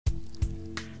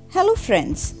Hello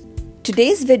friends,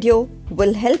 today's video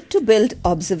will help to build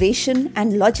observation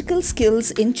and logical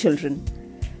skills in children.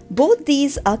 Both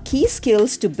these are key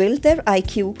skills to build their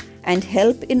IQ and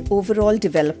help in overall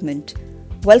development.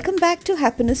 Welcome back to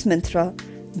Happiness Mantra.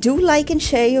 Do like and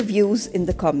share your views in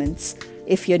the comments.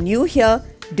 If you're new here,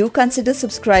 do consider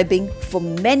subscribing for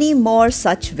many more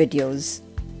such videos.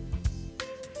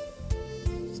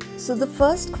 So the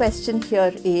first question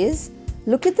here is,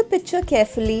 look at the picture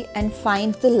carefully and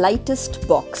find the lightest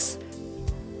box.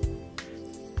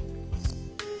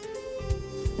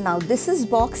 Now this is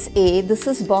box A, this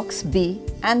is box B,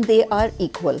 and they are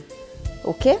equal.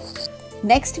 Okay.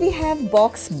 Next we have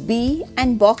box B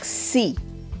and box C,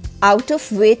 out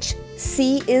of which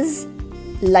C is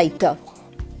lighter.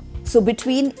 So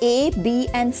between A, B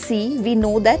and C, we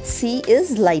know that C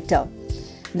is lighter.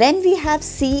 Then we have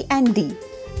C and D.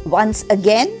 Once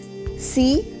again,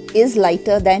 C is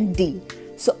lighter than D.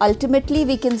 So ultimately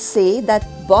we can say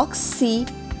that box C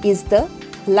is the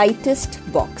lightest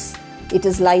box. It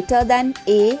is lighter than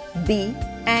A, B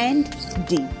and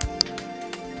D.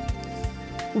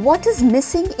 What is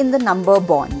missing in the number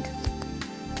bond?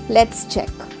 Let's check.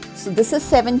 So this is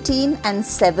 17 and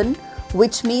 7,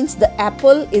 which means the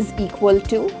apple is equal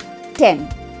to 10.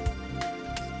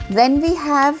 Then we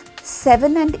have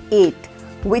 7 and 8,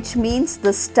 which means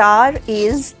the star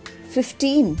is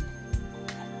 15.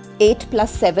 8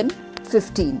 plus 7,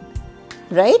 15,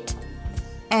 right?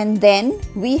 And then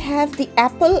we have the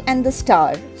apple and the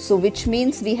star, so which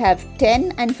means we have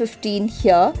 10 and 15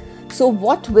 here. So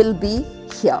what will be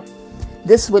here?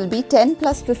 This will be 10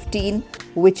 plus 15,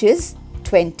 which is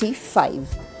 25.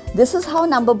 This is how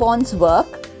number bonds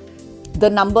work.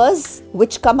 The numbers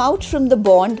which come out from the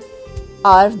bond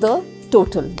are the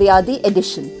total, they are the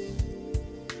addition.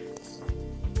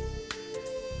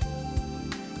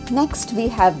 Next we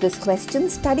have this question,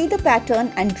 study the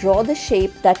pattern and draw the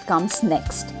shape that comes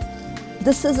next.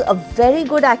 This is a very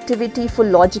good activity for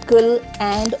logical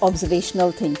and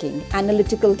observational thinking,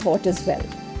 analytical thought as well.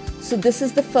 So this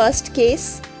is the first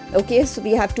case. Okay, so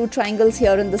we have two triangles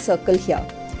here and the circle here.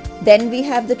 Then we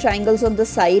have the triangles on the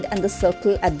side and the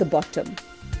circle at the bottom.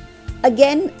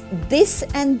 Again, this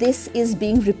and this is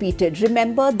being repeated.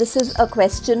 Remember, this is a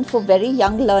question for very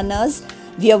young learners.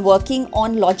 We are working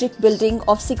on logic building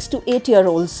of 6 to 8 year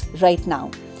olds right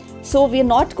now. So we are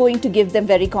not going to give them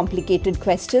very complicated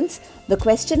questions. The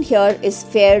question here is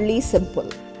fairly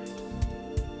simple.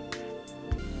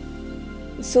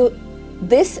 So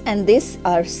this and this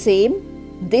are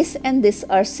same, this and this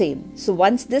are same. So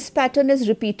once this pattern is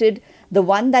repeated, the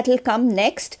one that will come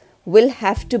next will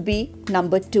have to be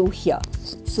number 2 here.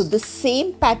 So the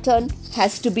same pattern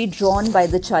has to be drawn by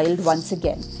the child once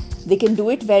again. They can do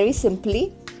it very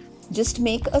simply. Just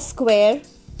make a square,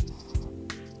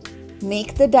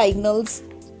 make the diagonals,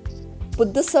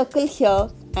 put the circle here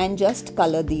and just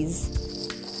color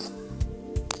these.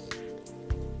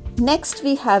 Next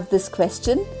we have this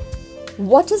question.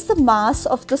 What is the mass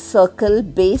of the circle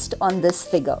based on this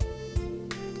figure?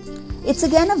 It's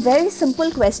again a very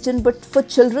simple question, but for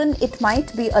children it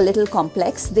might be a little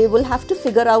complex. They will have to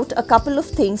figure out a couple of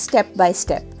things step by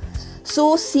step.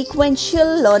 So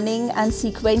sequential learning and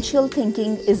sequential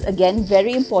thinking is again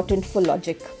very important for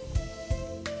logic.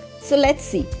 So let's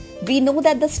see. We know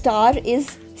that the star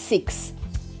is 6.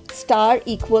 Star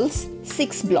equals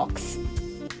 6 blocks.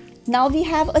 Now we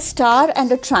have a star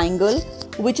and a triangle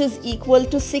which is equal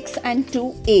to 6 and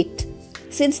 2, 8.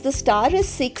 Since the star is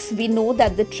 6, we know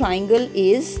that the triangle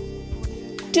is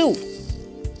 2.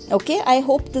 Okay, I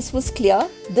hope this was clear.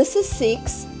 This is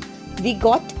 6. We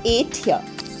got 8 here.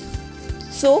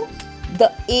 So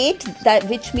the 8,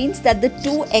 which means that the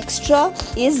 2 extra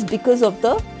is because of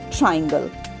the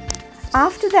triangle.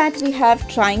 After that we have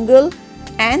triangle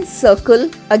and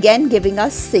circle again giving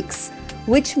us 6,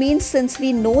 which means since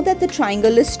we know that the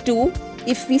triangle is 2,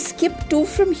 if we skip 2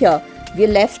 from here, we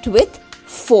are left with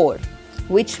 4,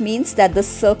 which means that the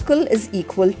circle is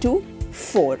equal to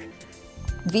 4.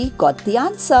 We got the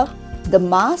answer. The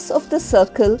mass of the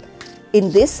circle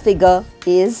in this figure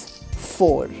is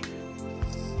 4.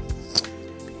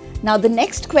 Now the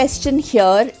next question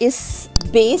here is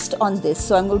based on this.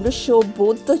 So I'm going to show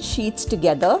both the sheets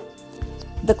together.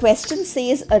 The question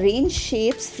says arrange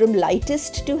shapes from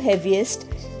lightest to heaviest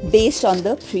based on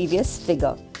the previous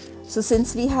figure. So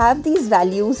since we have these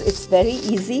values, it's very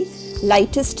easy.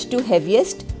 Lightest to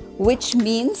heaviest, which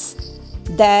means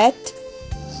that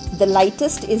the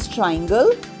lightest is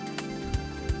triangle.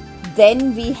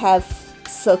 Then we have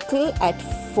circle at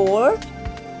 4.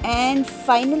 And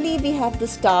finally we have the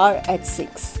star at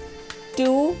 6.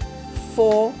 2,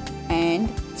 4 and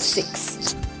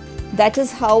 6. That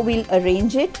is how we'll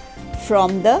arrange it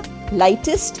from the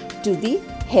lightest to the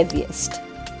heaviest.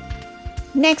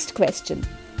 Next question.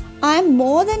 I am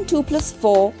more than 2 plus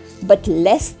 4 but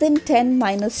less than 10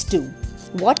 minus 2.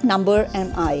 What number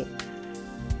am I?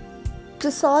 To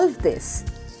solve this,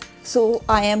 so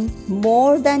I am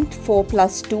more than 4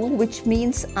 plus 2, which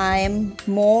means I am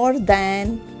more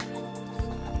than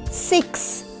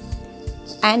 6,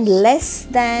 and less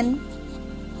than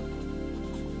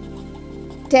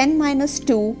 10 minus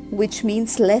 2, which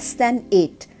means less than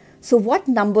 8. So what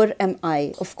number am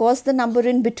I? Of course, the number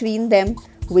in between them,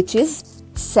 which is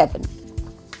 7.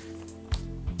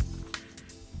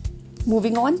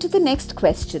 Moving on to the next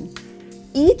question.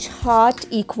 Each heart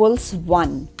equals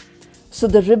 1. So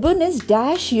the ribbon is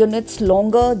dash units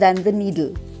longer than the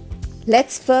needle.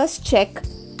 Let's first check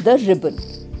the ribbon.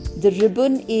 The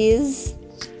ribbon is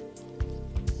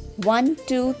 1,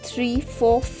 2, 3,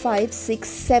 4, 5, 6,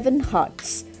 7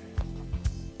 hearts.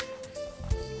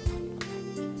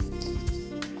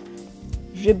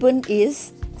 Ribbon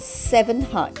is 7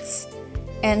 hearts.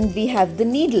 And we have the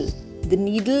needle. The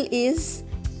needle is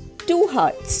 2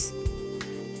 hearts.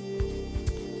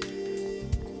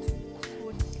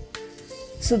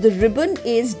 So the ribbon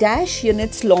is dash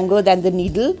units longer than the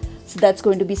needle. So that's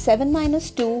going to be 7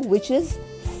 minus 2, which is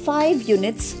 5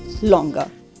 units longer.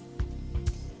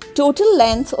 Total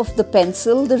length of the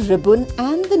pencil, the ribbon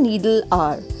and the needle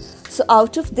are. So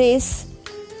out of this,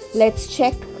 let's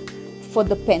check for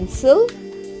the pencil.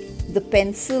 The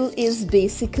pencil is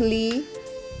basically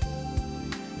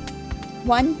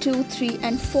 1, 2, 3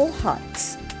 and 4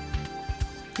 hearts.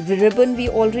 The ribbon we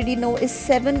already know is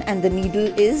 7 and the needle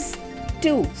is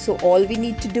 2. So all we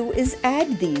need to do is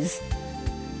add these.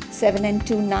 7 and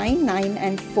 2, 9, 9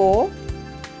 and 4,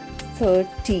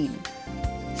 13.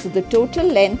 So the total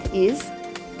length is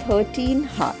 13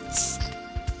 hearts.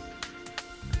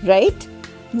 Right?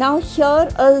 Now here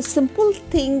a simple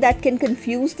thing that can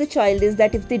confuse the child is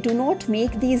that if they do not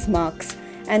make these marks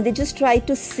and they just try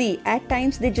to see, at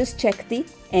times they just check the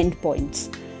end points.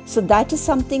 So that is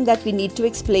something that we need to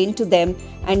explain to them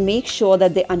and make sure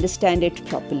that they understand it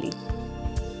properly.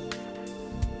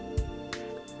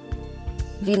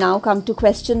 We now come to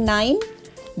question 9.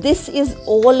 This is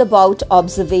all about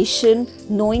observation,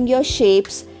 knowing your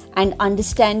shapes and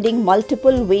understanding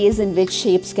multiple ways in which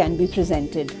shapes can be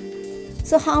presented.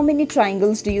 So how many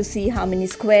triangles do you see? How many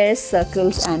squares,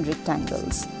 circles and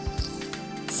rectangles?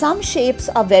 Some shapes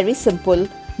are very simple,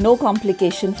 no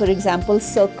complication. For example,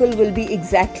 circle will be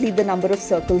exactly the number of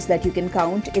circles that you can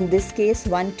count. In this case,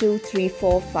 1, 2, 3,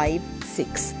 4, 5,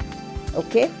 6.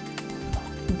 Okay?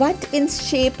 But in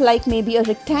shape like maybe a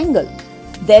rectangle,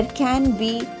 there can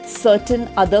be certain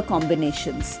other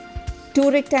combinations.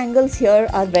 2 rectangles here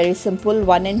are very simple,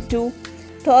 1 and 2.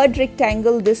 Third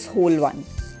rectangle, this whole one,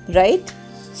 right?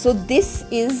 So this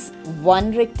is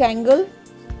one rectangle.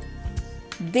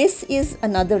 This is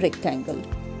another rectangle.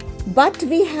 But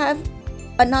we have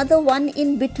another one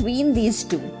in between these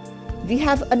two. We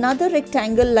have another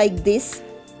rectangle like this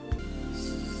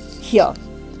here.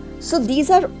 So these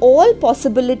are all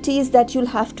possibilities that you'll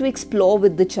have to explore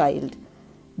with the child.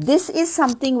 This is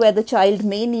something where the child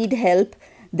may need help.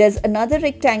 There's another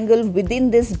rectangle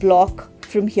within this block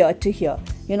from here to here.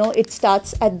 You know, it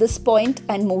starts at this point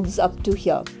and moves up to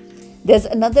here. There's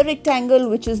another rectangle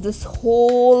which is this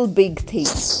whole big thing.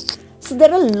 So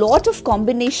there are a lot of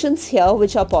combinations here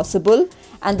which are possible,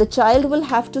 and the child will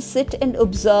have to sit and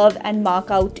observe and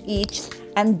mark out each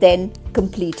and then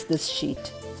complete this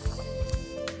sheet.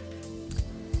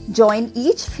 Join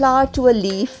each flower to a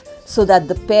leaf so that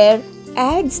the pair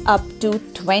adds up to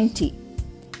 20.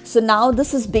 So now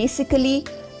this is basically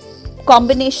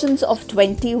combinations of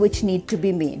 20 which need to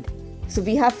be made. So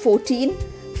we have 14.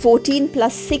 14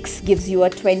 plus 6 gives you a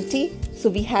 20. So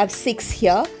we have 6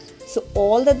 here. So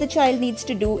all that the child needs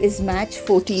to do is match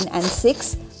 14 and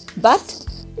 6. But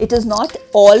it is not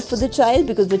all for the child,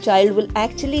 because the child will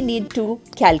actually need to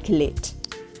calculate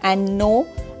and know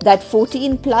that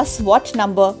 14 plus what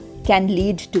number can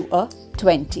lead to a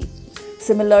 20.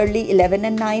 Similarly, 11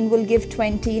 and 9 will give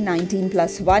 20, 19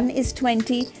 plus 1 is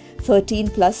 20, 13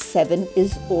 plus 7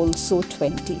 is also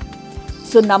 20.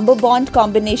 So number bond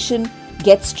combination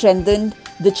gets strengthened.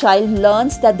 The child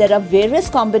learns that there are various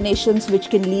combinations which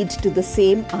can lead to the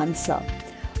same answer.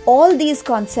 All these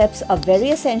concepts are very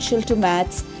essential to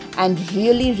maths and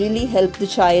really help the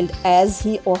child as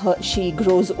he or she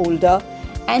grows older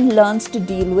and learns to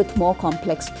deal with more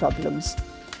complex problems.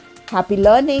 Happy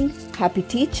learning, happy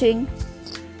teaching.